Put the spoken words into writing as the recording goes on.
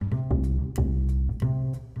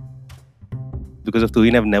because of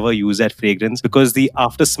Tuhin, I've never used that fragrance because the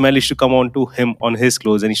after smell used to come on to him on his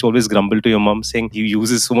clothes, and he used to always grumble to your mom saying he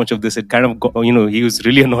uses so much of this. It kind of got, he was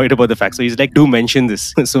really annoyed about the fact. So he's like, do mention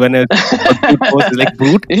this. So when I Brut Force, he's like,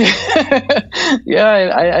 Brut?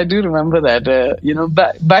 Yeah, I do remember that.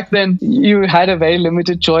 Back then you had a very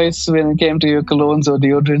limited choice when it came to your colognes or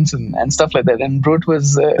deodorants and stuff like that. And Brut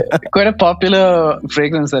was quite a popular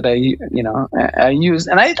fragrance that I used,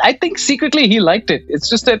 and I think secretly he liked it. It's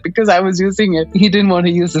just that because I was using it, he didn't want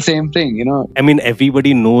to use the same thing. I mean,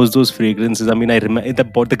 everybody knows those fragrances. I mean, I remember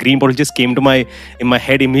the green bottle just came to in my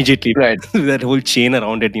head immediately. Right. That whole chain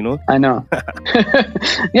around it. I know.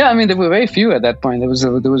 Yeah, I mean, there were very few at that point. There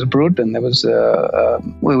was Brut, and there was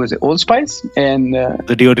what was it, Old Spice, and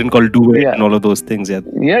the deodorant called Do It, and all of those things. Yeah.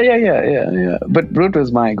 But Brut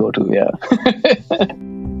was my go-to. Yeah.